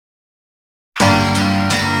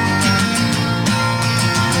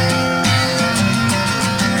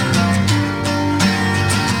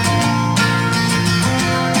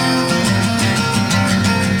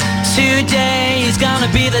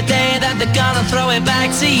could be the day that they're gonna throw it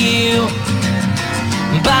back to you.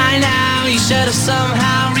 By now you should have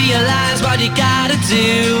somehow realized what you gotta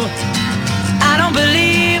do. I don't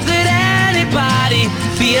believe that anybody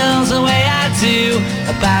feels the way I do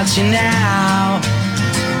about you now.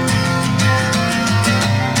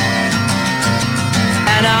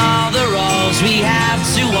 And all the roads we have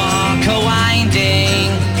to walk are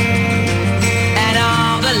winding, and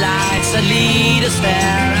all the lights that lead us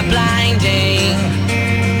there are blinding.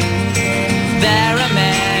 There are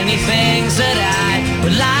many things that I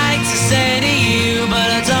would like to say to you, but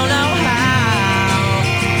I don't know how.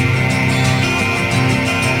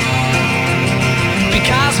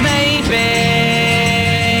 Because maybe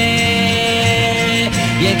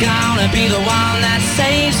you're gonna be the one that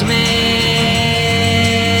saves me.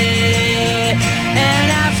 And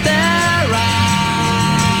after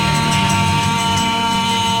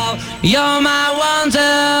all, you're my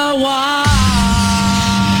Wonderwall.